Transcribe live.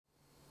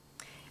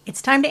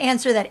It's time to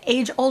answer that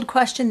age-old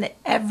question that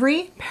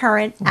every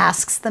parent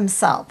asks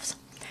themselves.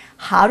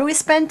 How do we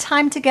spend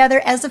time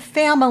together as a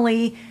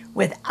family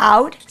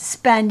without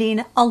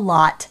spending a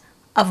lot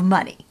of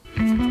money?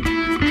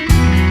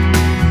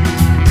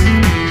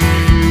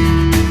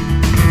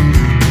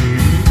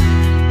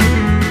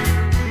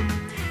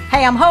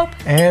 Hey, I'm Hope.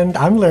 And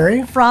I'm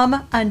Larry.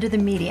 From Under the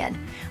Median.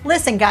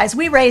 Listen, guys,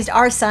 we raised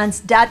our sons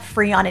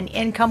debt-free on an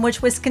income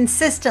which was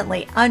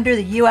consistently under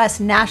the U.S.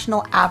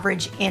 national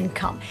average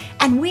income.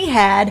 And we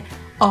had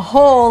a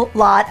whole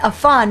lot of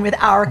fun with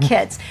our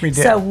kids. We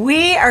did. So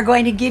we are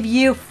going to give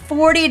you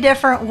 40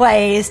 different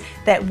ways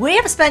that we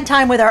have spent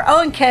time with our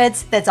own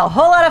kids that's a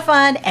whole lot of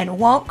fun and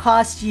won't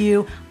cost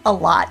you a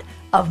lot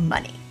of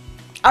money.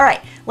 All right,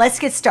 let's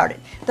get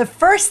started. The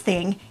first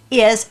thing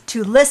is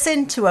to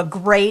listen to a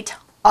great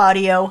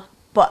audio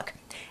book.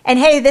 And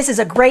hey, this is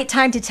a great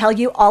time to tell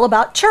you all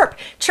about Chirp.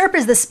 Chirp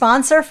is the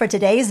sponsor for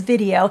today's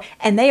video,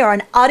 and they are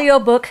an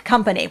audiobook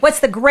company. What's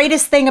the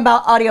greatest thing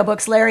about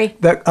audiobooks, Larry?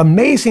 The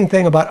amazing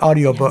thing about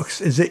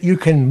audiobooks is that you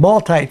can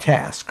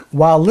multitask.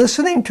 While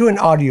listening to an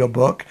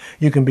audiobook,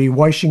 you can be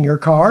washing your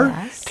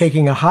car,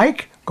 taking a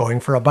hike, going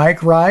for a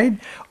bike ride,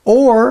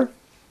 or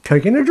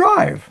taking a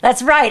drive.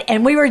 That's right.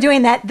 And we were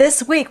doing that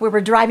this week. We were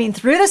driving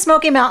through the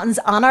Smoky Mountains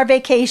on our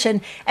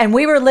vacation, and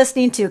we were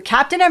listening to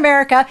Captain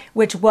America,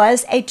 which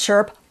was a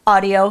Chirp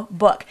audio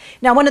book.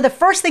 Now, one of the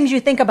first things you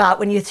think about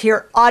when you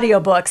hear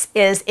audiobooks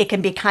is it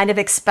can be kind of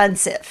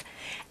expensive.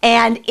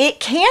 And it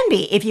can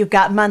be if you've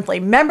got monthly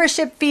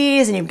membership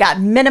fees and you've got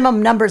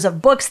minimum numbers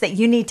of books that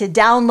you need to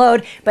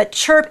download, but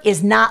Chirp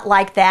is not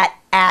like that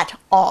at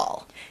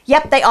all.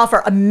 Yep, they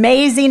offer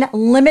amazing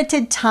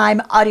limited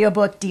time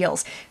audiobook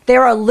deals.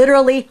 There are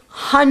literally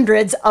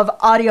hundreds of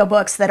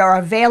audiobooks that are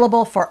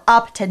available for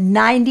up to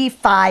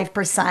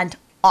 95%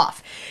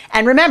 off.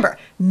 And remember,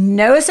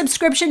 no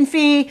subscription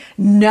fee,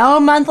 no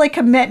monthly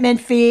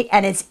commitment fee,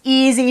 and it's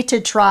easy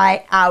to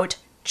try out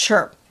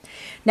Chirp.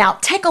 Now,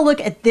 take a look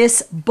at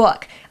this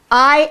book.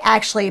 I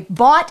actually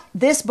bought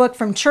this book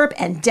from Chirp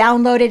and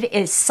downloaded it. It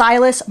is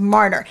Silas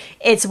Marner.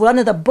 It's one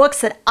of the books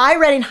that I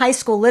read in high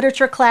school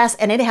literature class,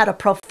 and it had a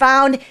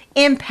profound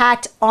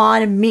impact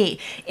on me.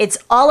 It's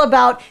all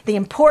about the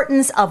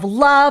importance of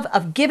love,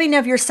 of giving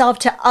of yourself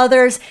to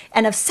others,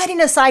 and of setting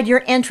aside your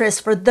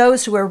interests for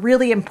those who are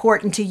really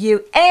important to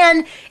you.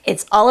 And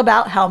it's all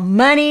about how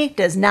money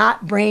does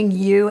not bring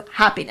you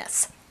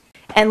happiness.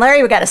 And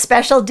Larry, we got a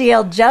special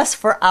deal just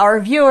for our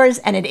viewers,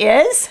 and it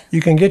is?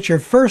 You can get your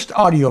first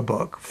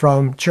audiobook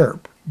from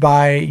Chirp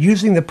by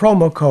using the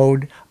promo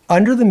code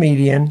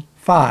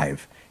UnderTheMedian5.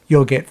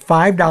 You'll get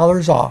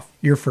 $5 off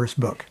your first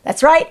book.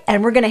 That's right,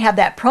 and we're going to have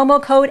that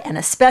promo code and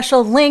a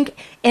special link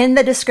in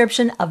the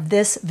description of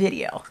this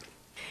video.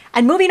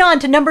 And moving on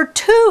to number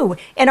 2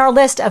 in our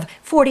list of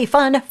 40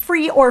 fun,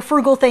 free, or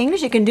frugal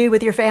things you can do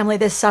with your family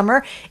this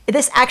summer.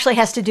 This actually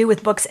has to do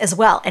with books as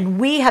well. And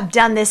we have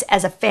done this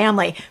as a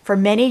family for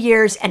many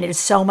years, and it is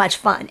so much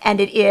fun. And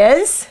it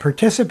is?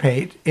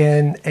 Participate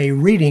in a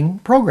reading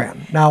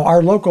program. Now,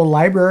 our local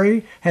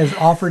library has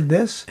offered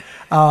this.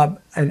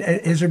 And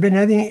has there been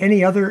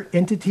any other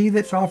entity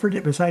that's offered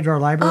it besides our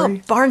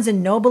library? Oh, Barnes &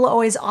 Noble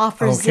always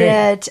offers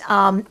it.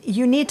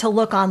 You need to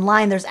look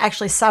online. There's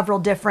actually several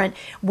different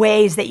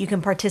ways that you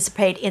can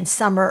participate in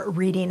summer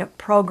reading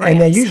programs.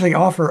 And they usually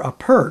offer a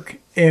perk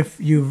if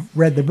you've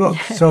read the book.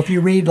 So if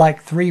you read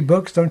like 3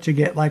 books, don't you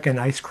get like an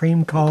ice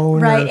cream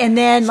cone? Right, and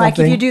then something? Like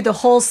if you do the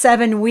whole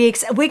 7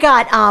 weeks, we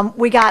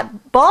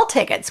got ball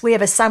tickets. We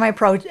have a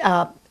semi-pro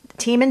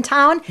team in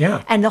town,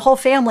 and the whole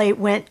family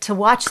went to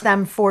watch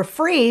them for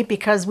free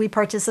because we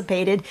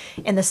participated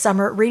in the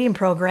summer reading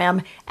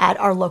program at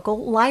our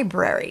local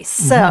library.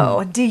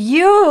 So do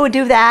you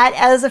do that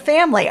as a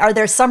family? Are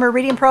there summer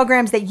reading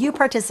programs that you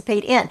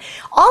participate in?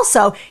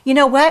 Also, you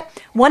know what?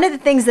 One of the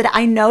things that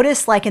I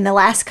noticed like in the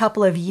last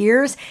couple of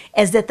years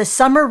is that the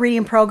summer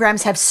reading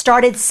programs have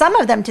started, some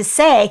of them, to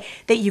say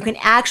that you can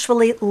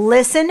actually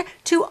listen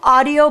to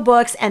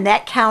audiobooks, and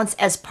that counts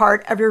as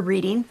part of your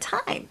reading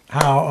time.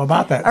 How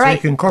about that? All right. So you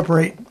can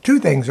incorporate 2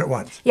 things at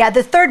once. Yeah,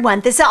 the third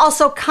one, this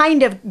also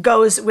kind of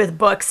goes with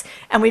books,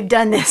 and we've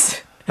done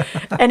this,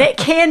 and it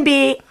can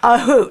be a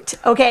hoot,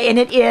 okay, and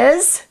it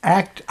is?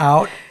 Act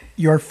out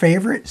your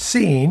favorite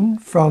scene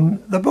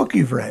from the book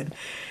you've read.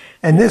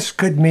 And this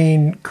could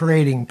mean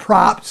creating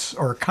props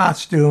or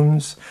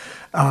costumes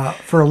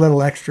for a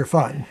little extra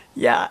fun.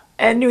 Yeah,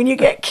 and when you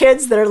get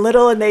kids that are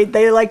little and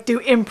they like do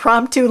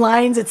impromptu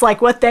lines, it's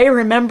like what they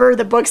remember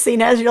the book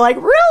scene as. You're like,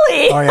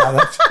 really? Oh yeah,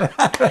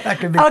 that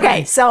could be okay.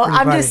 Pretty, So pretty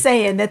I'm funny. just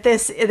saying that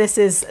this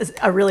is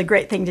a really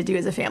great thing to do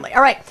as a family.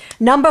 All right,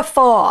 number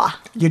 4.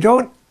 You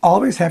don't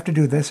always have to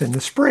do this in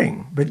the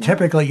spring, but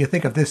typically you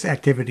think of this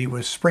activity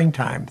with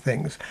springtime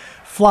things.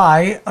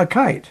 Fly a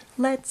kite.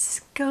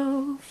 Let's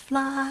go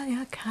fly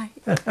a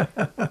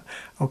kite.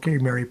 Okay,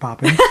 Mary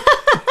Poppins.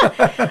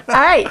 All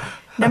right.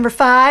 Number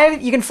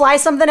 5, you can fly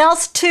something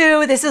else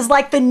too. This is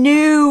like the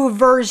new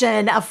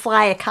version of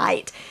fly a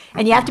kite.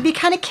 And you have to be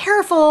kind of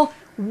careful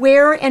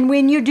where and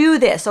when you do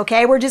this,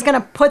 okay? We're just going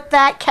to put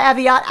that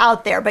caveat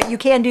out there, but you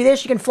can do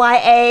this. You can fly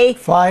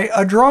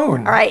a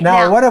drone. All right.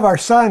 Now, one of our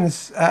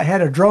sons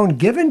had a drone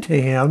given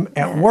to him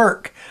at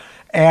work,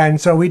 and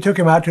so we took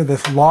him out to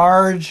this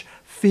large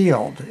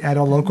field at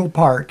a local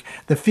park.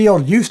 The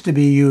field used to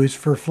be used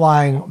for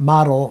flying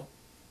model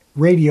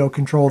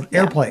radio-controlled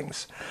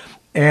airplanes.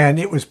 And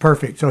it was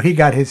perfect. So he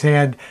got his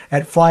hand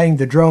at flying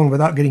the drone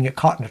without getting it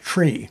caught in a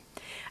tree.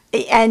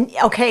 And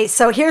okay,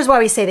 so here's why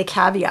we say the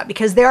caveat,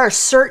 because there are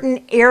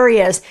certain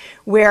areas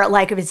where,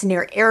 like if it's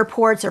near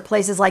airports or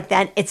places like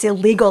that, it's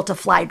illegal to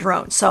fly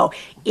drones. So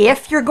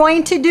if you're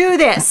going to do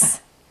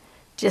this,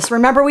 just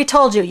remember we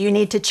told you, you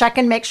need to check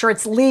and make sure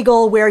it's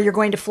legal where you're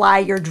going to fly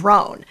your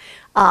drone.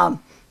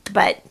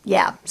 But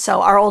yeah,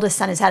 so our oldest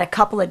son has had a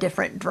couple of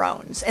different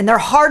drones, and they're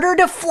harder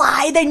to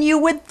fly than you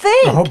would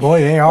think. Oh boy,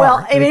 they are.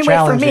 Well, anyway,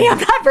 for me, I'm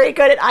not very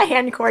good at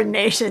eye-hand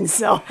coordination,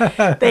 so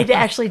they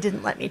actually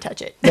didn't let me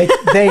touch it.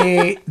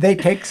 They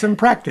take some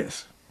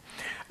practice.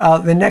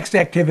 The next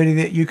activity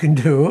that you can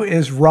do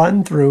is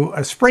run through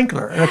a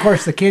sprinkler. And of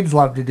course, the kids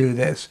love to do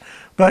this.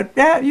 But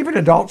yeah, even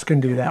adults can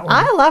do that one.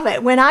 I love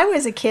it. When I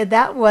was a kid,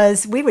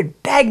 we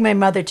would beg my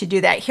mother to do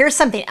that. Here's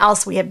something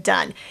else we have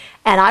done.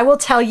 And I will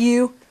tell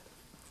you,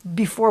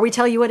 before we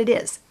tell you what it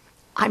is,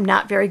 I'm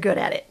not very good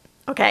at it.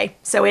 Okay,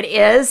 so it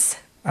is...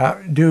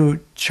 do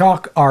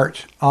chalk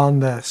art on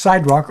the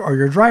sidewalk or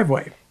your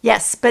driveway.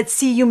 Yes, but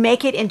see, you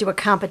make it into a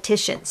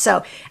competition.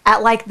 So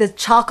at like the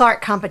chalk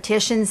art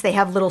competitions, they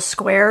have little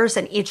squares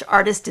and each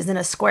artist is in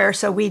a square.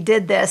 So we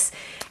did this,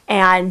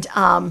 and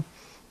I'm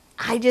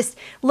going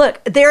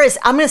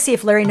to see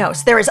if Larry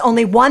knows. There is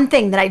only one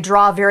thing that I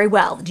draw very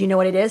well. Do you know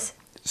what it is?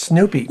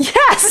 Snoopy.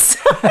 Yes,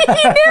 he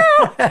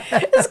knew.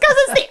 It's because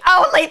it's the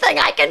only thing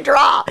I can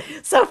draw.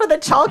 So for the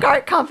chalk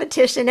art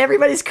competition,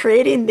 everybody's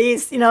creating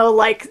these,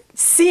 like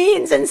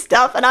scenes and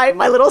stuff, and I have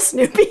my little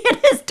Snoopy in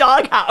his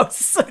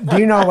doghouse. Do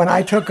you know when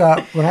I took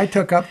up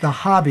the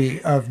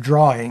hobby of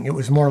drawing, it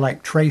was more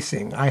like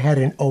tracing. I had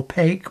an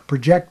opaque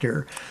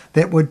projector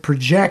that would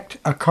project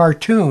a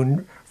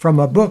cartoon from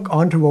a book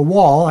onto a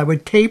wall. I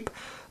would tape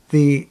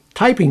the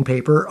typing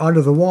paper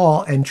onto the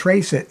wall and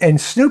trace it. And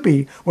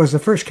Snoopy was the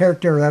first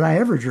character that I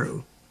ever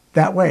drew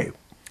that way.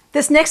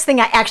 This next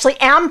thing I actually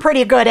am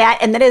pretty good at,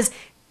 and that is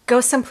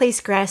go someplace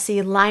grassy,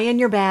 lie on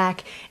your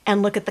back,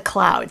 and look at the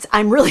clouds.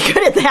 I'm really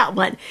good at that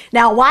one.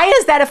 Now, why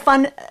is that a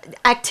fun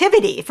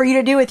activity for you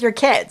to do with your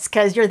kids?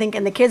 Because you're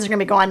thinking the kids are going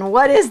to be going,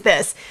 what is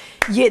this?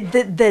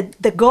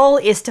 The goal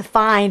is to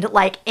find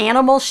like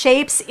animal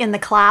shapes in the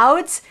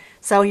clouds.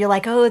 So you're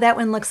like, oh, that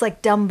one looks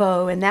like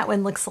Dumbo, and that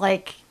one looks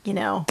like,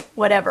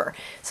 whatever.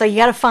 So you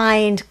got to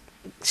find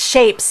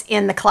shapes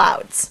in the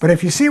clouds. But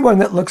if you see one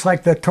that looks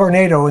like the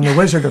tornado in The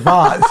Wizard of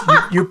Oz,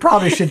 you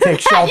probably should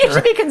take shelter. You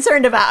should be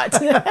concerned about.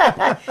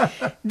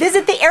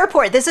 Visit the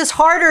airport. This is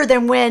harder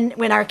than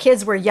when our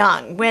kids were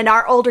young. When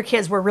our older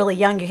kids were really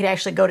young, you could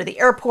actually go to the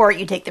airport.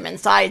 You take them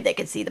inside. They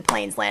could see the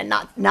planes land.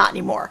 Not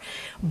anymore.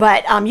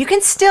 But you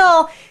can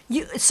still...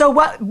 So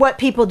what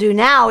people do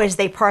now is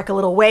they park a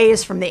little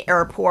ways from the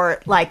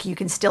airport. Like you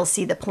can still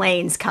see the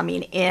planes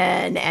coming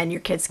in, and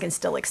your kids can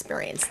still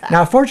experience that.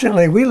 Now,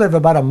 fortunately, we live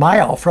about a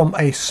mile from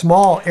a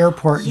small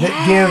airport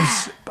that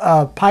gives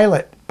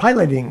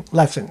piloting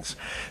lessons.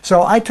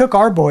 So I took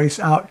our boys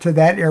out to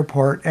that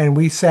airport, and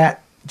we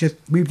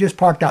just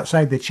parked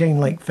outside the chain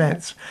link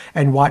fence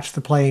and watched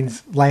the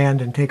planes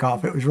land and take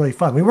off. It was really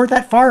fun. We weren't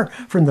that far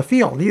from the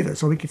field either,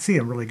 so we could see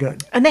them really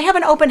good. And they have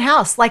an open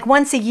house. Like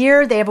once a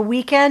year, they have a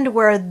weekend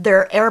where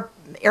their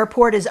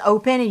airport is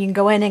open, and you can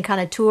go in and kind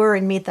of tour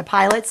and meet the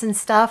pilots and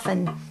stuff.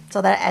 And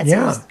so that's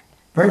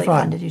very really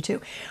fun to do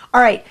too.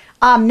 All right,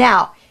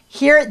 now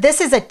here,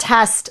 this is a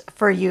test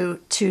for you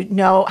to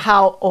know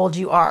how old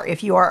you are,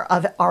 if you are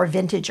of our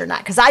vintage or not.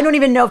 Because I don't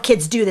even know if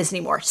kids do this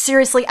anymore.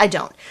 Seriously, I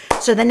don't.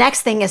 So the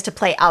next thing is to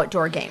play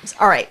outdoor games.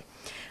 All right.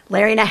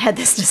 Larry and I had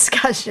this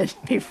discussion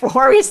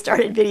before we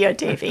started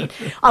videotaping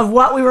of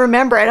what we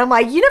remember. And I'm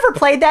like, you never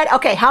played that?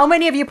 Okay, how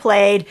many of you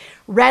played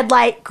red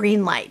light,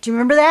 green light? Do you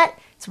remember that?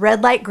 It's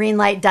red light, green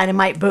light,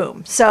 dynamite,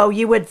 boom. So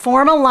you would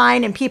form a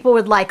line and people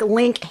would like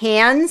link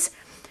hands.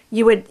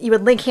 You would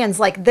link hands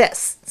like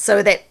this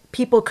so that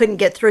people couldn't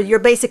get through. You're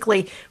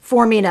basically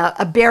forming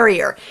a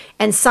barrier.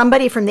 And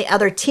somebody from the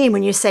other team,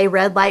 when you say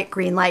red light,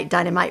 green light,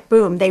 dynamite,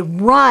 boom, they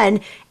run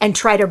and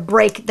try to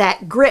break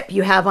that grip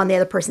you have on the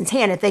other person's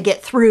hand. If they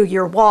get through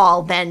your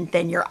wall,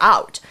 then you're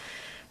out.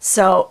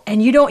 So,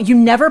 and you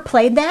never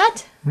played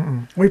that?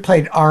 Mm-mm. We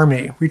played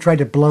Army. We tried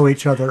to blow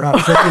each other up.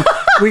 So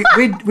we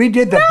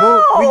did the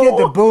boom. We did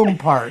the boom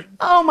part.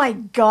 Oh my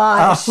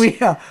gosh.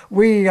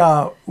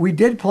 We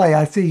did play.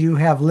 I see you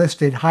have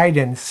listed hide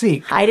and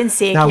seek. Hide and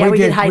seek. Now, we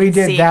did hide and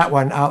seek. We did that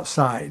one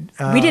outside.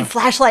 We did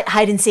flashlight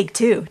hide and seek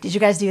too. Did you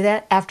guys do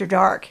that after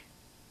dark?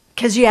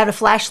 Because you had a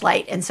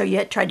flashlight, and so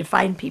you tried to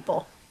find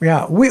people.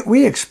 Yeah,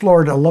 we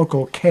explored a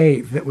local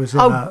cave that was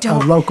in a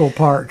local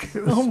park.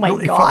 Oh my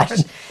really gosh.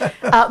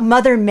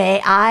 Mother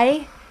May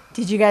I?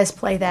 Did you guys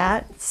play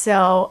that?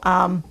 So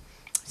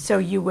So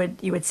you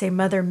would say,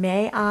 Mother,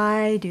 may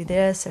I do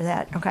this or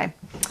that? Okay.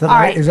 All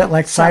right. Is that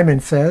like Simon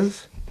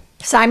Says?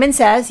 Simon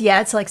Says.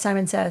 Yeah, it's like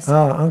Simon Says.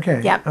 Oh,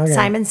 okay. Yeah, okay.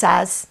 Simon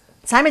Says.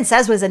 Simon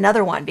Says was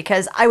another one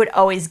because I would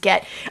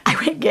get,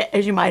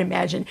 as you might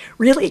imagine,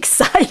 really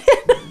excited.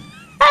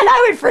 And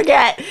I would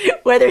forget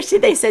whether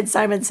they said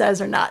Simon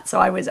Says or not. So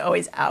I was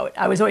always out.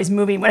 I was always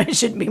moving when I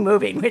shouldn't be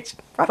moving, which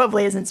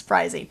probably isn't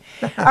surprising.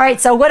 All right,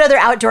 so what other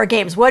outdoor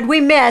games? What'd we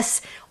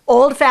miss?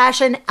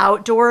 Old-fashioned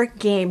outdoor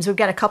games. We've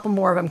got a couple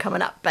more of them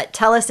coming up. But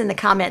tell us in the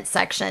comments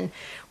section,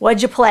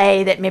 what'd you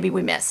play that maybe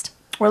we missed?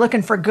 We're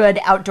looking for good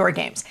outdoor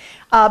games.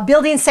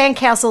 Building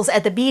sandcastles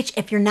at the beach.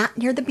 If you're not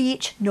near the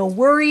beach, no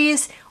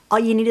worries. All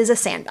you need is a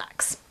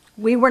sandbox.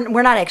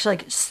 We're not actually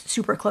like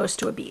super close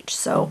to a beach,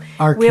 so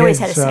we always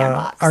had a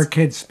sandbox. Our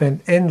kids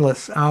spent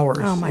endless hours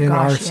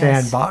our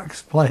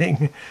sandbox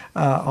playing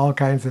all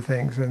kinds of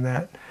things in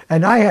that.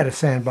 And I had a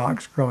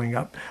sandbox growing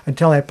up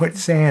until I put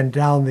sand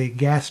down the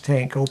gas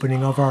tank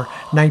opening of our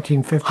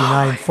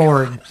 1959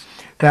 Ford.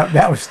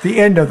 That was the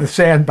end of the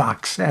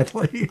sandbox,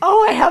 sadly.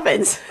 Oh,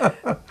 heavens.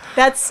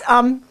 That's,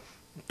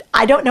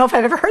 I don't know if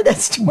I've ever heard that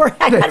story.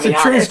 That's a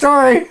true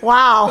story.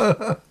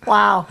 Wow.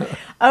 Wow.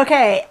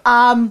 Okay.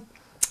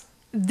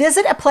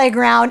 Visit a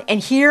playground, and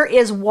here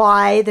is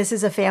why this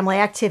is a family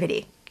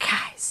activity.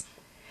 Guys,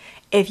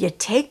 if you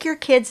take your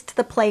kids to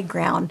the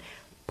playground,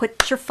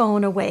 put your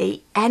phone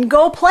away and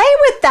go play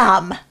with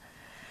them.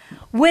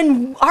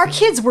 When our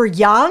kids were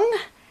young,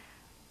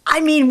 I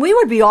mean, we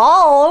would be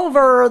all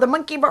over the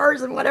monkey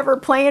bars and whatever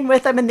playing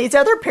with them, and these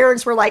other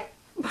parents were like,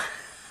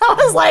 I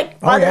was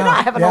like, well, they're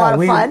not having a lot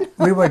of fun.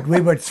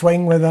 we would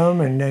swing with them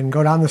and then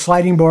go down the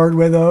sliding board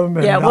with them.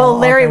 And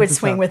Larry would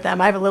swing with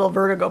them. I have a little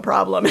vertigo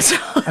problem. So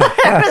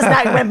it was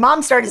not, when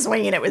Mom started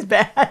swinging, it was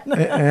bad.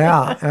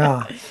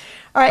 Yeah.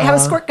 All right, have a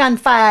squirt gun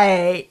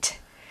fight.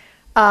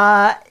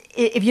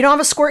 If you don't have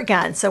a squirt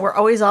gun, so we're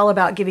always all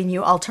about giving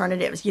you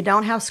alternatives. You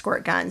don't have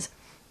squirt guns,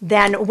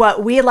 then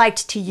what we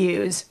liked to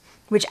use,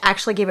 which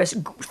actually gave us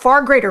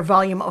far greater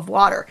volume of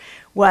water,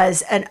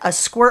 was a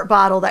squirt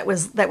bottle that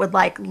would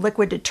like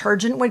liquid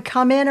detergent would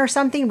come in or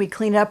something. We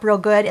clean it up real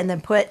good and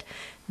then put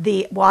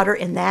the water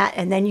in that,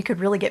 and then you could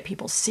really get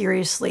people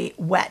seriously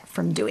wet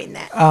from doing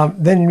that.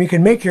 Then you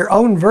can make your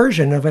own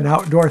version of an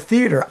outdoor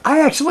theater.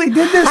 I actually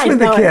did this with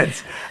the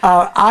kids.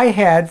 I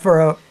had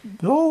for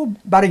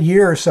about a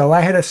year or so,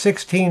 I had a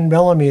 16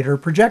 millimeter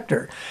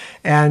projector.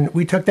 And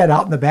we took that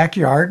out in the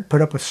backyard,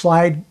 put up a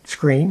slide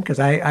screen, because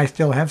I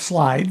still have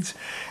slides,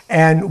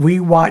 and we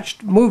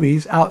watched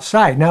movies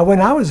outside. Now,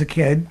 when I was a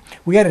kid,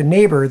 we had a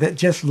neighbor that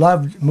just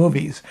loved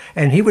movies,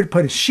 and he would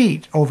put a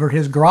sheet over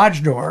his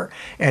garage door,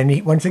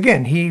 and once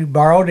again, he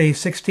borrowed a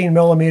 16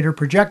 millimeter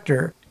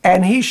projector,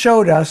 and he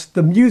showed us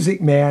The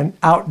Music Man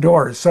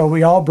outdoors. So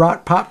we all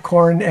brought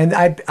popcorn, and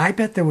I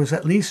bet there was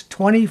at least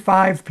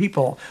 25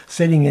 people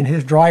sitting in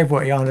his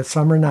driveway on a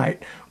summer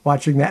night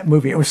watching that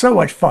movie. It was so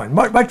much fun,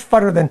 much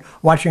funner than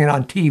watching it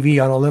on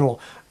TV on a little,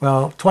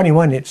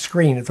 21-inch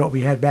screen is what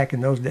we had back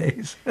in those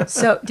days.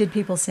 So did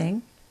people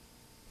sing?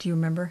 Do you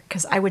remember?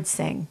 Because I would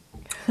sing.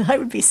 I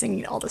would be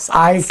singing all the songs.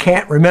 I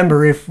can't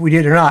remember if we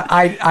did or not.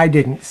 I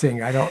didn't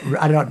sing. I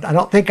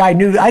don't think I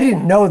knew. I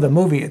didn't know the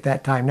movie at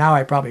that time. Now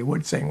I probably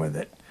would sing with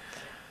it.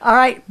 All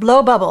right,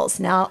 blow bubbles.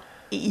 Now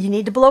you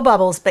need to blow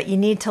bubbles, but you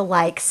need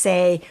to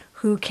say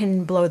who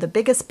can blow the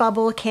biggest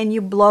bubble. Can you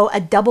blow a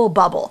double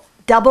bubble?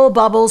 Double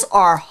bubbles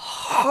are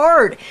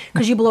hard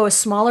because you blow a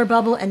smaller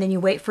bubble and then you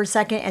wait for a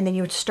second and then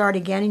you start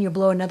again and you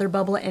blow another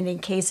bubble and it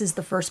encases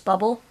the first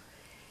bubble.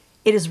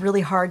 It is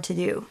really hard to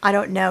do. I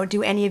don't know.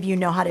 Do any of you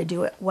know how to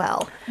do it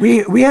well?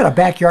 We had a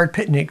backyard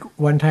picnic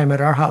one time at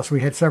our house.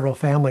 We had several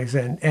families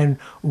in, and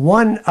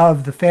one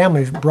of the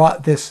families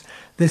brought this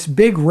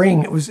big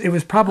ring. It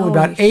was probably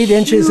about 8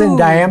 inches in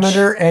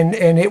diameter, and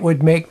it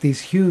would make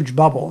these huge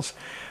bubbles.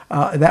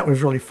 That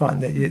was really fun.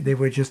 They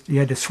would you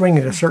had to swing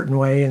it a certain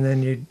way, and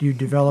then you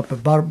develop a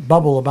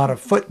bubble about a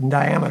foot in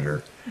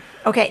diameter.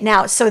 Okay,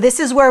 now, so this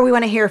is where we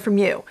want to hear from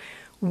you.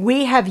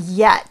 We have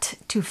yet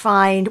to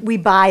find, we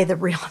buy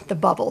the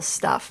bubble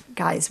stuff,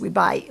 guys. We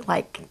buy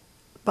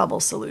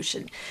bubble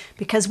solution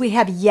because we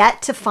have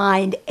yet to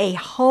find a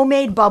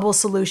homemade bubble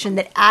solution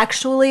that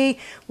actually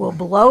will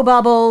blow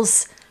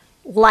bubbles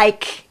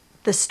like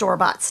the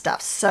store-bought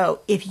stuff.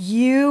 So if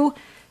you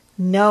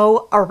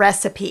know a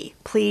recipe,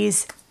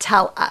 please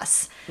tell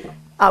us.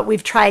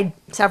 We've tried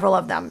several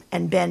of them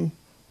and been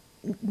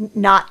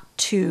not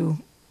too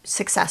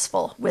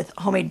successful with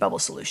homemade bubble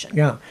solution.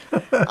 Yeah.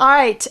 All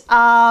right.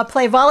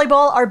 Play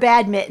volleyball or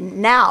badminton.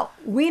 Now,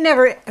 we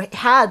never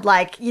had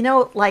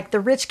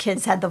the rich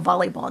kids had the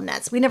volleyball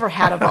nets. We never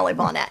had a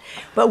volleyball net,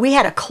 but we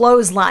had a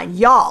clothesline.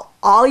 Y'all,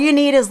 all you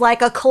need is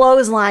a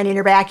clothesline in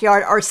your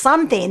backyard or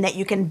something that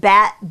you can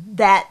bat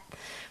that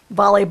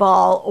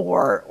volleyball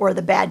or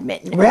the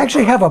badminton. We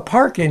actually have a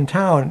park in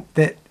town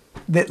that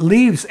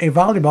leaves a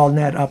volleyball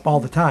net up all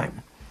the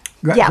time.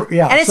 Yeah,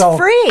 and it's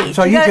free.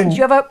 So you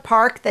have a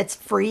park that's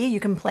free.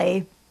 You can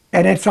play,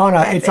 and it's on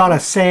a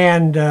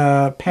sand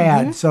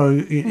pad, so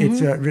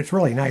it's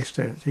really nice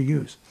to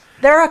use.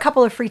 There are a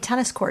couple of free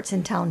tennis courts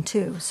in town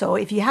too. So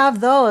if you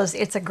have those,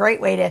 it's a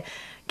great way to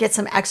get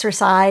some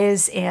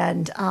exercise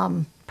and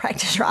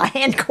practice your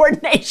eye-hand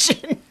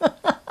coordination.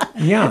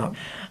 Yeah.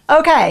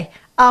 Okay.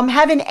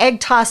 Have an egg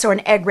toss or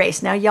an egg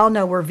race. Now, y'all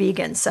know we're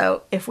vegan,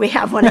 so if we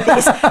have one of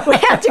these, we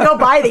have to go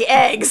buy the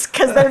eggs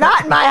because they're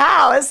not in my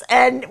house,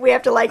 and we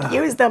have to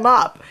use them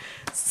up.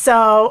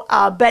 So,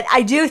 but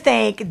I do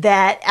think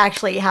that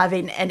actually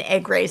having an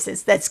egg race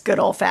that's good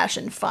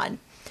old-fashioned fun.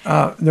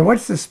 Then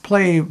what's this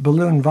play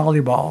balloon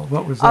volleyball?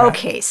 What was that?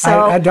 Okay,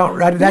 so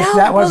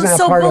that wasn't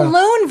a part of. So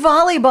balloon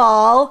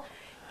volleyball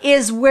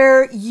is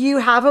where you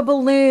have a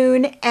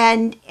balloon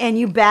and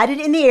you bat it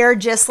in the air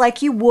just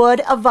like you would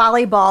a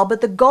volleyball,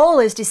 but the goal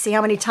is to see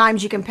how many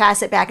times you can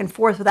pass it back and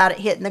forth without it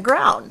hitting the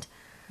ground.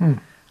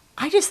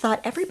 I just thought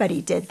everybody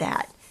did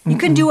that. You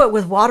can do it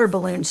with water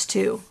balloons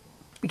too,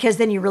 because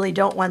then you really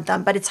don't want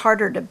them, but it's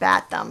harder to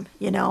bat them,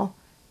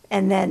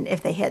 and then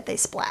if they hit, they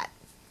splat.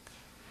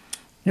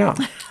 Yeah.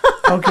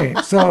 Okay,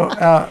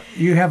 so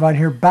you have on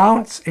here,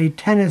 bounce a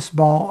tennis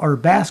ball or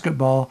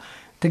basketball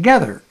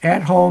together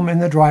at home, in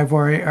the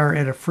driveway, or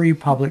at a free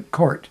public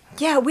court.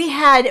 Yeah,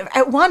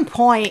 at one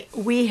point,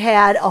 we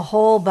had a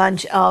whole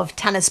bunch of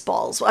tennis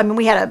balls. I mean,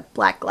 we had a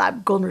black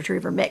lab golden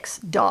retriever mix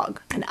dog.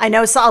 And I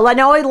know a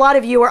lot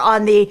of you are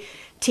on the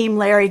Team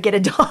Larry get a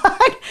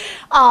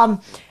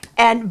dog.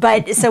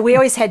 So we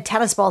always had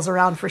tennis balls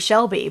around for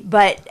Shelby.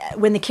 But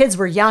when the kids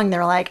were young,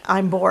 they're like,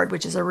 I'm bored,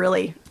 which is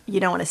you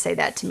don't want to say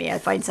that to me.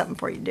 I'd find something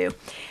for you to do.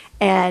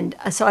 And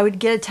so I would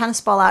get a tennis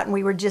ball out and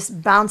we would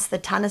just bounce the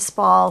tennis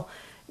ball,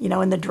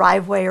 in the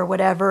driveway or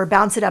whatever,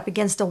 bounce it up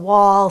against a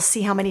wall,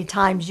 see how many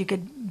times you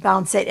could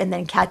bounce it and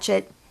then catch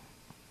it.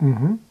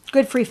 Mm-hmm.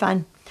 Good free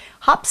fun.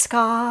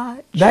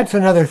 Hopscotch. That's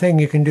another thing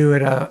you can do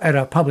at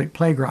a public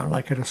playground,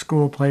 like at a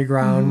school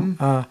playground.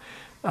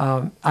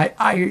 Mm-hmm.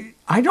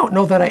 I don't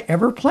know that I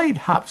ever played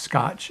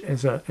hopscotch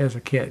as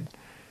a kid.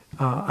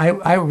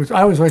 I was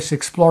always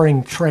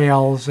exploring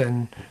trails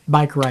and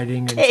bike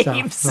riding and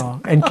caves.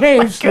 stuff. And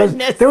caves.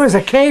 There was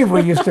a cave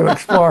we used to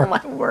explore. Oh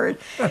my word.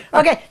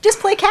 Okay, just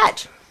play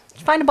catch.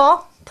 Find a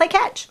ball, play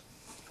catch.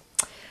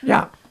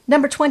 Yeah.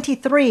 Number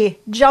 23,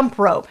 jump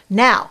rope.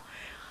 Now,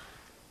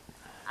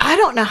 I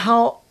don't know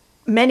how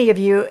many of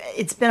you,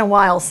 it's been a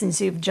while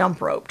since you've jump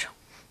roped.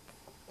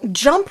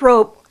 Jump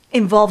rope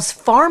involves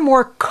far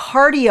more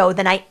cardio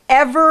than I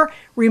ever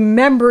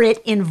remember it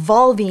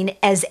involving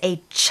as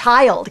a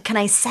child. Can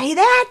I say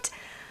that?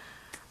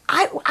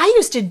 I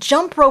used to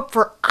jump rope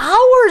for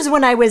hours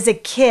when I was a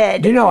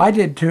kid. I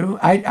did too.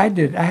 I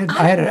did.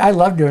 I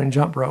loved doing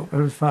jump rope. It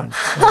was fun.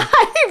 So.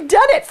 I've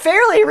done it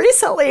fairly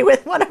recently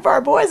with one of our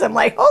boys. I'm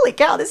like, holy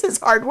cow, this is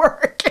hard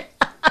work.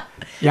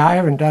 Yeah, I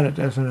haven't done it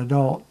as an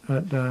adult,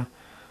 but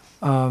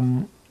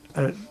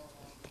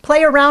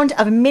play a round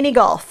of mini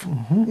golf.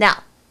 Mm-hmm.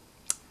 Now,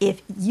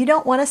 if you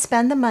don't want to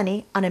spend the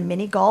money on a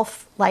mini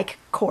golf like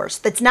course,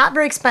 that's not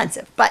very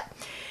expensive, but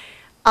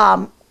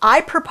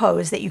I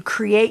propose that you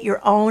create your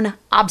own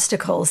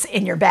obstacles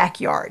in your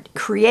backyard.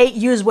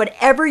 Use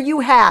whatever you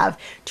have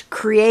to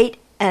create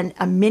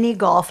a mini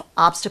golf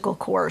obstacle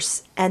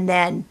course, and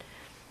then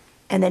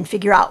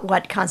figure out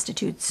what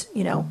constitutes,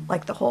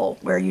 like the hole,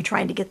 where you're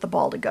trying to get the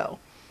ball to go,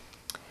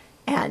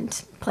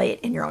 and play it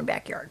in your own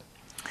backyard.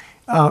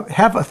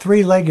 Have a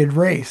three-legged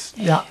race.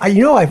 Now,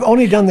 I've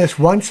only done this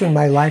once in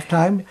my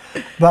lifetime,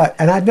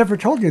 and I've never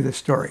told you this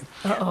story.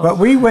 Uh-oh. But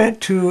we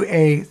went to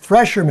a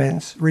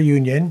Thresherman's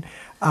reunion.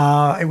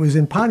 It was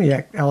in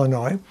Pontiac,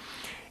 Illinois,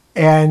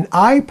 and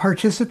I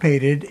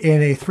participated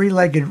in a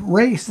three-legged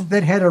race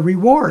that had a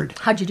reward.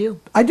 How'd you do?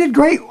 I did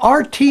great.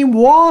 Our team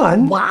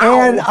won. Wow.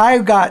 And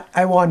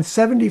I won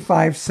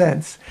 75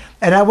 cents.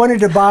 And I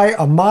wanted to buy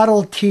a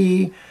Model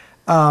T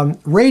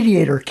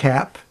radiator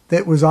cap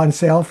that was on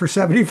sale for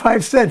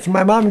 75 cents.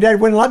 My mom and dad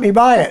wouldn't let me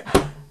buy it.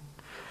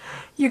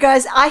 You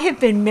guys, I have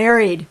been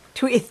married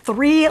to a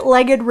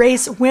three-legged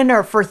race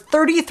winner for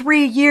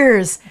 33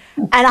 years,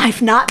 and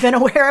I've not been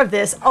aware of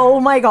this. Oh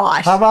my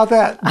gosh. How about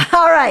that?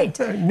 All right.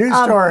 New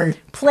story.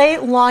 Play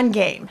lawn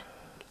game,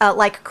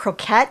 like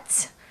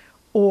croquettes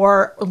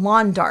or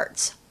lawn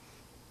darts.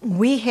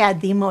 We had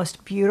the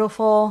most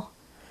beautiful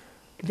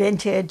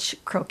vintage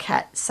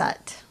croquette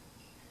set,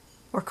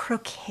 or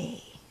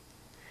croquet.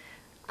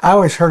 I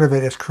always heard of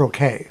it as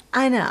croquet.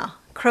 I know.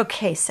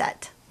 Croquet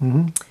set.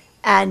 Mm-hmm.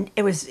 And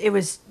it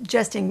was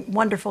just in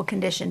wonderful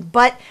condition.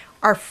 But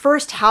our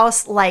first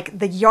house, like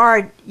the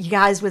yard, you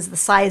guys, was the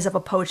size of a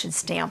postage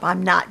stamp.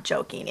 I'm not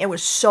joking. It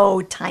was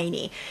so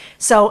tiny.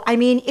 So, I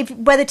mean, if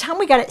by the time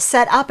we got it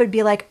set up, it'd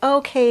be like,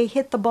 okay,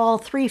 hit the ball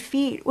 3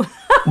 feet.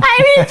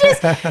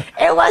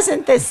 It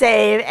wasn't the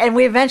same. And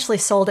we eventually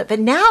sold it.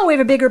 But now we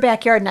have a bigger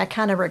backyard, and I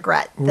kind of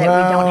regret that we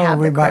don't have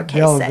the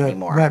croquet set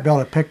anymore. We might be able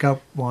to pick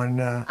up one.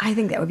 I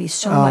think that would be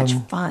so much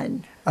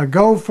fun.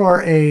 Go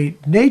for a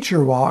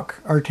nature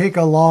walk or take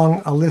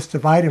along a list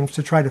of items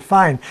to try to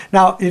find.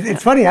 Now,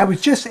 it's funny, I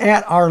was just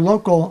at our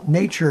local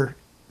nature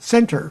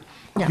center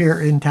here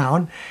in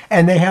town,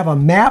 and they have a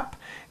map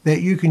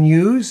that you can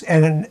use,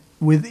 and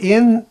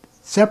within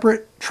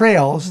separate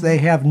trails, they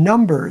have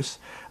numbers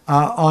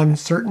on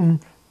certain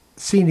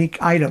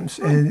scenic items,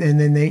 and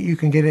then you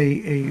can get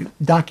a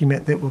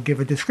document that will give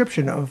a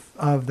description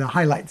of the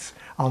highlights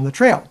on the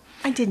trail.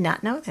 I did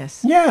not know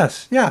this.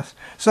 Yes, yes.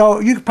 So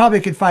you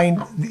probably could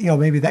find,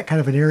 maybe that kind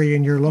of an area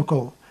in your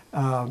local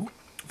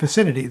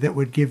vicinity that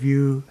would give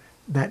you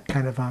that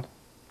kind of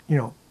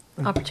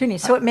opportunity.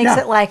 So it makes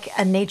it like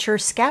a nature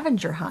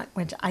scavenger hunt,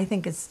 which I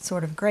think is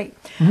sort of great.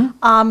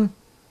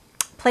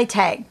 Play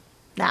tag.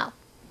 Now,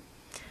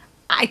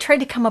 I tried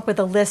to come up with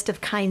a list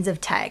of kinds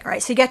of tag,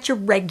 right? So you got your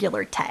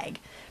regular tag.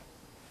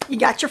 You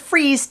got your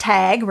freeze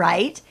tag,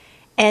 right?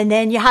 And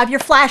then you have your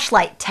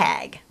flashlight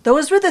tag.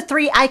 Those were the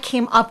three I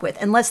came up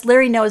with, unless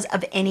Larry knows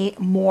of any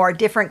more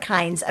different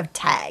kinds of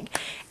tag.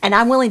 And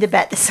I'm willing to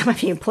bet that some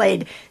of you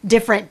played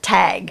different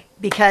tag,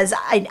 because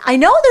I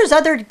know there's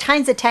other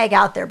kinds of tag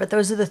out there, but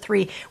those are the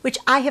three which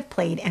I have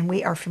played and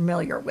we are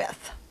familiar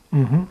with.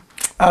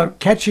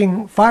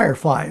 Catching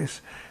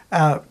fireflies.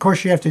 Of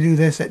course, you have to do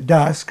this at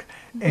dusk.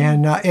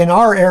 And in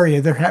our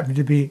area, there happen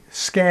to be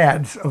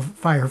scads of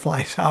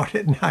fireflies out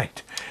at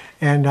night.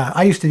 And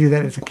I used to do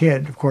that as a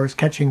kid, of course,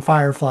 catching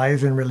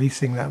fireflies and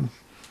releasing them.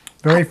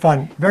 Very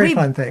fun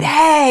thing. We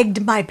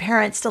begged my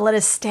parents to let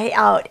us stay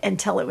out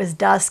until it was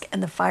dusk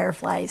and the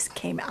fireflies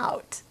came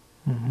out.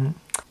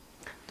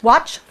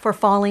 Watch for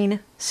falling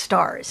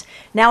stars.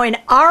 Now, in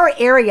our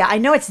area, I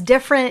know it's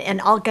different in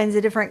all kinds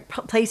of different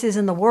places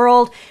in the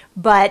world,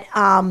 but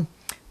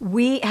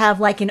we have,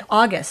 like in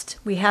August,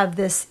 we have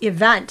this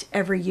event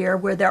every year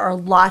where there are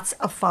lots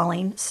of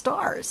falling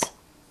stars.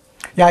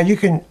 Yeah, you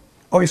can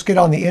always get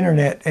on the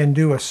internet and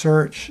do a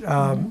search.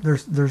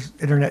 There's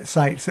internet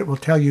sites that will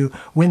tell you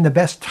when the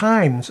best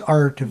times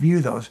are to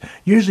view those.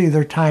 Usually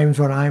they're times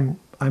when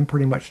I'm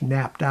pretty much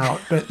napped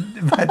out, but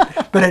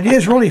it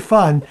is really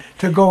fun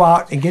to go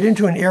out and get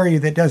into an area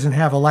that doesn't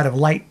have a lot of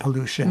light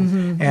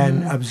pollution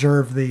and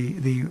observe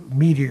the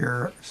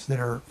meteors that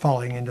are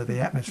falling into the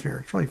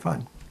atmosphere. It's really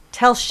fun.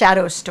 Tell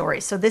shadow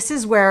stories. So this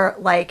is where,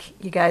 like,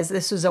 you guys,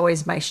 this was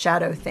always my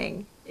shadow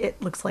thing.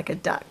 It looks like a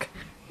duck.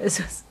 This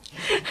was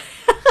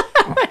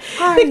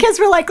because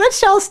we're like,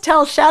 let's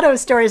tell shadow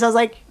stories. I was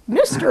like,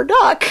 Mr.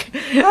 Duck.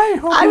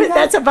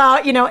 That's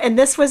about, and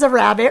this was a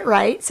rabbit,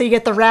 right? So you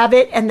get the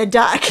rabbit and the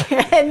duck,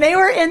 and they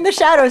were in the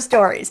shadow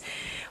stories.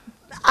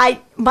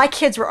 My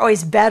kids were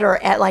always better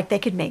at, like, they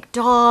could make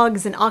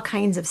dogs and all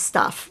kinds of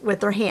stuff with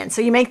their hands.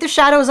 So you make the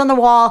shadows on the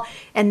wall,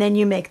 and then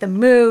you make them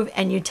move,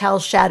 and you tell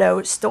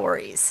shadow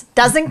stories.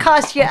 Doesn't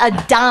cost you a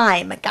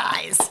dime,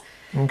 guys.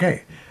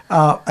 Okay.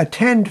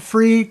 Attend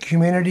free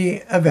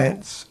community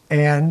events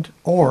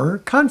or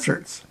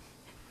concerts.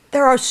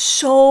 There are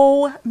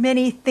so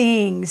many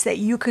things that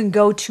you can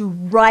go to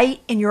right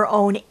in your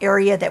own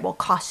area that will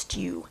cost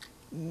you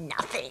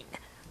nothing.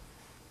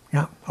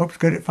 Yeah, Hope's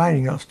good at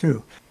finding those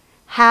too.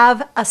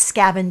 Have a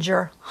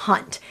scavenger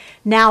hunt.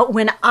 Now,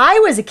 when I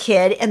was a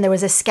kid and there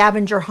was a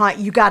scavenger hunt,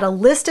 you got a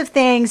list of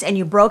things and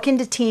you broke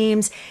into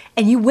teams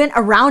and you went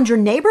around your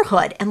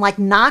neighborhood and, like,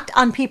 knocked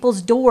on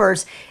people's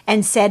doors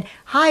and said,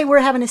 hi,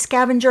 we're having a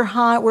scavenger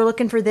hunt. We're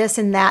looking for this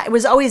and that. It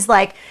was always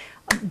like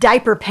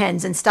diaper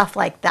pins and stuff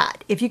like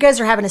that. If you guys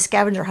are having a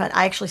scavenger hunt,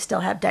 I actually still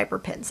have diaper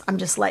pins. I'm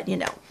just letting you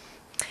know.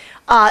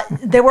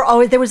 There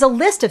was a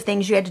list of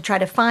things you had to try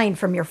to find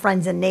from your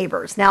friends and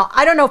neighbors. Now,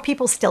 I don't know if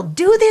people still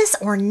do this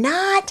or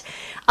not,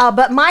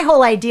 but my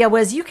whole idea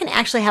was you can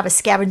actually have a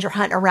scavenger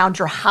hunt around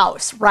your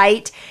house,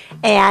 right?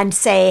 And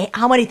say,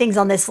 how many things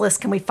on this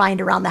list can we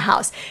find around the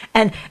house?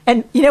 And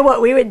you know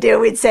what we would do?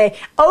 We'd say,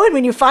 oh, and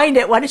when you find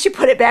it, why don't you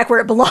put it back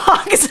where it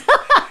belongs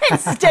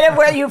instead of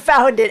where you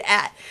found it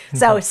at?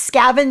 So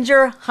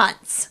scavenger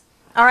hunts.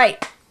 All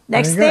right,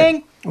 next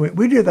thing.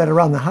 We do that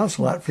around the house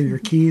a lot for your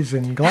keys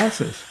and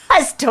glasses.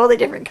 That's a totally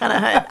different kind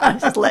of hunt. I'm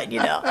just letting you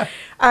know.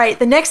 All right,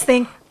 the next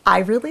thing I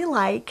really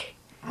like.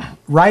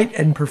 Write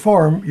and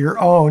perform your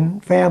own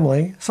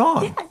family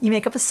song. Yeah, you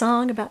make up a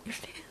song about your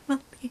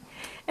family,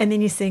 and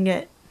then you sing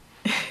it.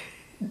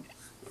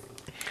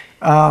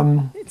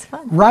 It's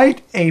fun.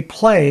 Write a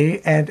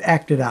play and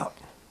act it out.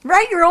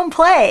 Write your own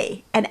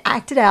play and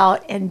act it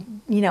out,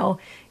 and,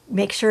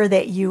 make sure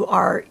that you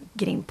are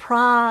getting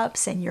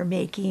props and you're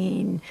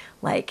making,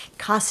 like,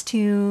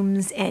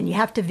 costumes, and you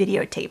have to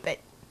videotape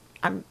it.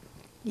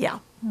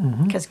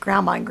 Because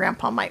Grandma and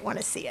Grandpa might want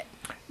to see it.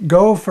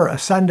 Go for a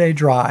Sunday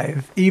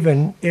drive,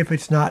 even if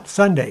it's not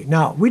Sunday.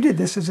 Now, we did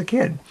this as a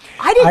kid.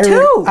 I did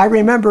too. I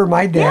remember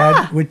my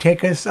dad would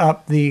take us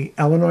up the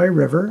Illinois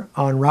River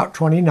on Route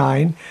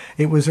 29.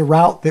 It was a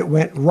route that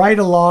went right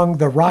along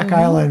the Rock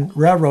Island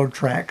Railroad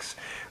tracks.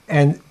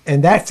 And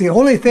that's the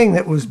only thing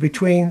that was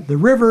between the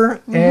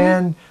river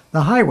and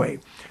the highway.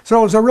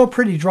 So it was a real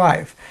pretty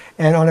drive.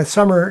 And on a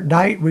summer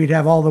night, we'd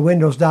have all the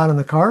windows down in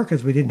the car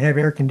because we didn't have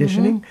air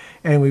conditioning.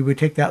 And we would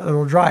take that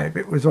little drive.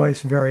 It was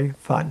always very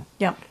fun.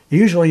 Yeah.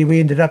 Usually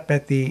we ended up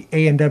at the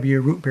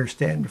A&W root beer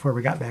stand before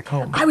we got back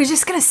home. I was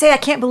just going to say, I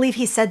can't believe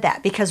he said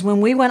that, because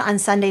when we went on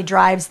Sunday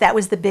drives, that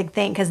was the big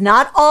thing. Because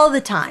not all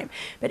the time,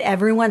 but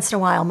every once in a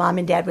while, Mom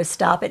and Dad would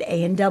stop at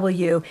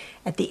A&W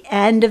at the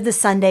end of the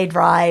Sunday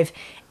drive.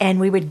 And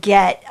we would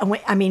get,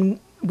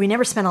 we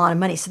never spent a lot of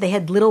money. So they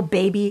had little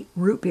baby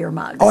root beer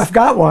mugs. Oh, I've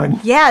got one.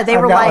 Yeah, they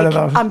I've were got one like,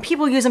 of those.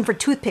 people use them for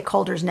toothpick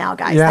holders now,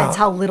 guys. Yeah. That's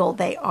how little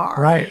they are.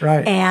 Right,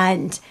 right.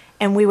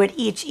 And we would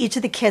each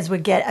of the kids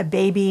would get a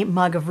baby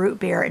mug of root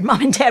beer, and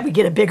Mom and Dad would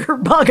get a bigger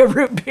mug of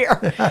root beer.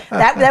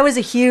 that was a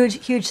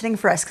huge thing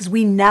for us because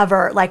we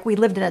never, like, we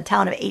lived in a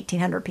town of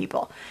 1,800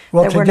 people.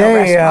 Well, there were no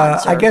today,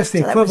 restaurants I guess so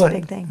that was a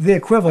big thing. the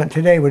equivalent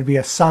today would be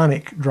a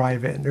Sonic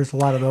drive-in. There's a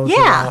lot of those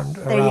Yeah, around.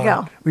 there you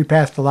go. We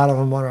passed a lot of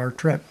them on our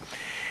trip.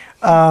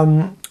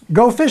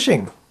 Go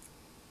fishing.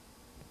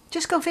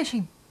 Just go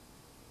fishing.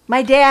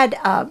 My dad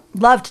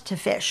loved to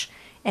fish,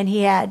 and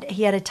he had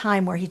a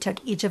time where he took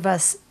each of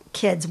us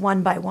kids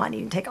one by one. He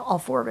didn't take all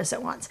four of us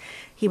at once.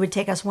 He would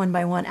take us one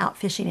by one out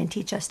fishing and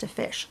teach us to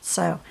fish.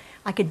 So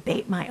I could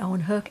bait my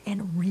own hook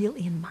and reel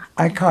in my own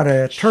I caught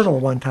a fish. turtle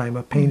one time,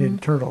 a painted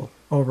turtle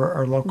over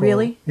our local.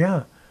 Really?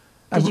 Yeah.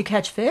 Did you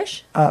catch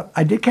fish?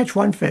 I did catch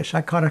one fish.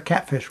 I caught a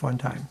catfish one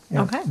time.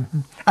 Yeah. Okay.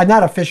 I'm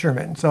not a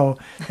fisherman, so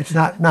it's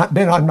not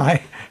been on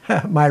my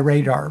my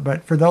radar.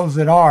 But for those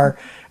that are,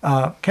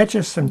 catch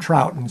us some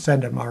trout and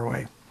send them our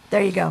way.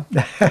 There you go.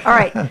 All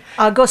right.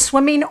 Go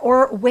swimming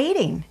or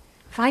wading.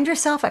 Find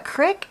yourself a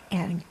creek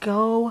and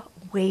go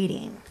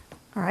wading.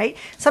 All right.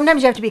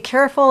 Sometimes you have to be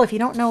careful. If you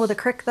don't know the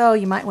creek, though,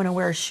 you might want to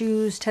wear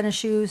shoes, tennis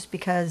shoes,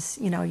 because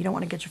you don't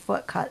want to get your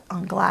foot cut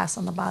on glass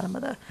on the bottom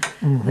of the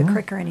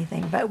creek or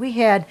anything. But we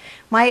had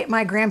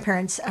my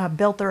grandparents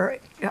built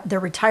their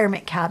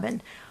retirement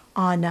cabin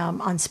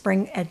on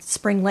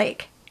Spring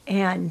Lake,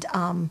 and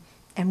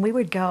we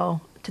would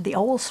go to the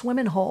old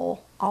swimming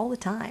hole all the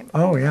time.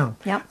 Oh, yeah.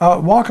 Yep.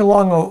 Walk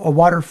along a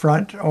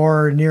waterfront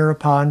or near a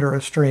pond or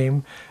a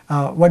stream.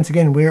 Once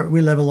again,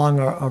 we live along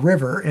a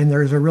river, and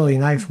there's a really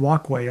nice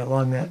walkway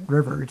along that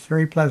river. It's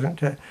very pleasant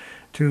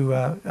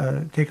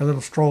to take a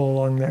little stroll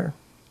along there.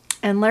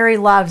 And Larry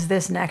loves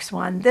this next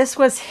one. This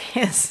was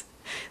his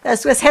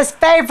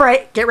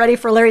favorite. Get ready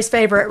for Larry's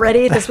favorite.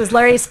 Ready? This was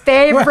Larry's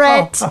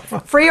favorite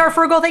free or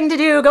frugal thing to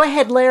do. Go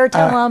ahead, Larry.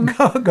 Tell him.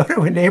 Go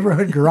to a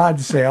neighborhood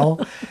garage sale,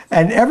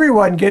 and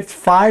everyone gets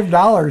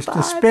 $5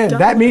 to spend.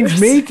 That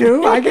means me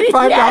too. I get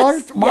 $5.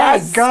 Yes, My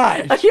yes.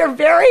 gosh! Your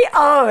very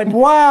own.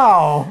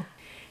 Wow.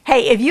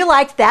 Hey, if you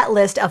liked that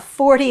list of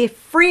 40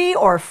 free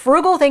or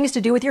frugal things to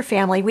do with your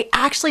family, we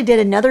actually did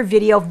another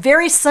video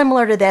very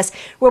similar to this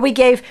where we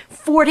gave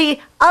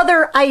 40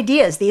 other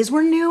ideas. These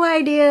were new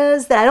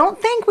ideas that I don't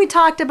think we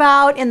talked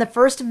about in the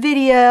first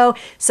video.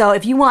 So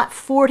if you want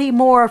 40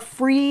 more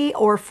free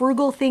or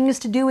frugal things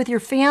to do with your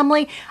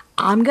family,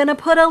 I'm going to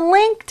put a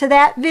link to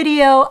that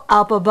video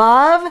up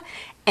above,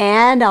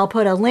 and I'll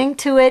put a link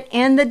to it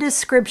in the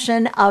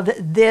description of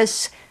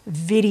this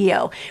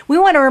video. We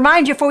want to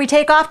remind you before we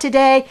take off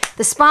today,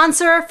 the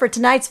sponsor for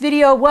tonight's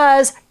video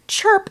was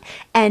Chirp,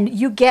 and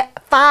you get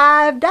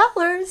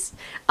 $5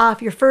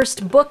 off your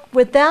first book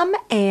with them,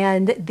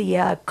 and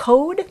the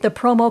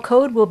promo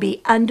code will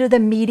be under the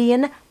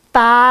median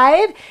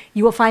 5.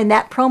 You will find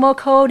that promo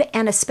code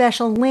and a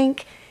special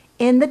link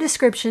in the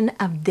description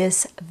of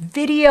this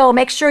video.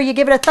 Make sure you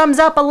give it a thumbs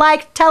up, a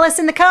like. Tell us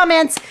in the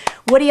comments,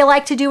 what do you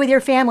like to do with your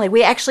family?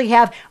 We actually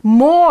have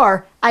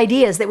more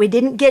ideas that we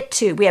didn't get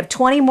to. We have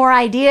 20 more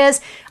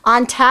ideas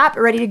on tap,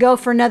 ready to go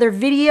for another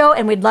video,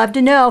 and we'd love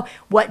to know,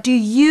 what do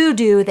you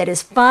do that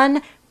is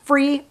fun,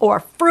 free, or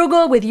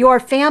frugal with your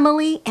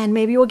family? And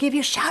maybe we'll give you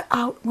a shout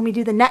out when we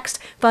do the next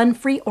fun,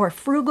 free, or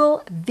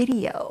frugal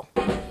video.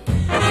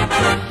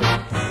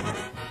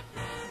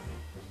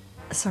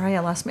 Sorry, I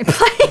lost my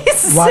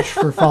place. Watch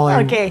for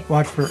falling. Okay.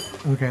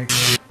 Okay.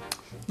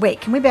 Wait,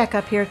 can we back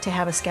up here to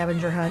have a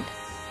scavenger hunt?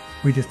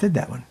 We just did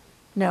that one.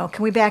 No,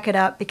 can we back it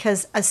up?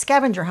 Because a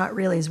scavenger hunt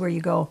really is where you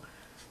go.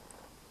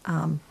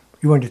 You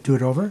want to do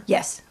it over?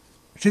 Yes.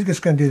 She's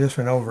just going to do this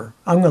one over.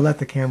 I'm going to let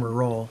the camera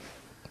roll.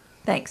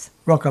 Thanks.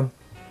 Welcome.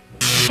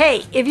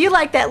 Hey, if you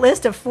like that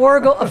list of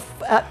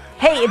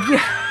hey, if you...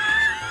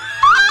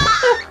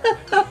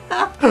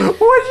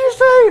 What did you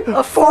say?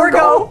 A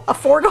forgo.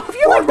 If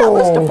you like that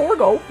list of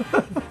forgo.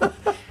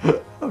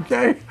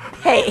 Okay.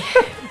 Hey,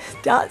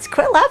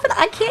 quit laughing.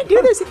 I can't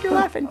do this if you're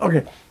laughing.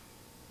 Okay.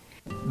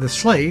 The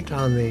slate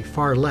on the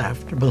far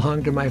left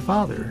belonged to my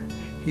father.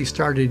 He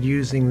started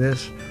using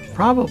this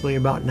probably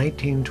about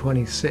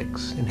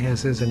 1926 and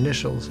has his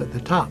initials at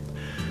the top.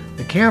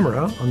 The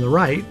camera on the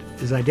right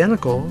is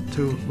identical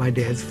to my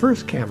dad's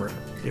first camera.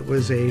 It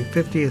was a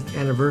 50th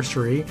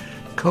anniversary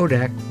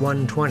Kodak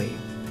 120.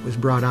 It was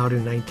brought out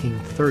in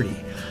 1930.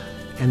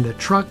 And the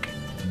truck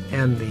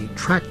and the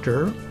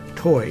tractor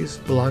toys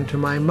belonged to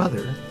my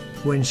mother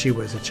when she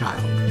was a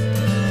child.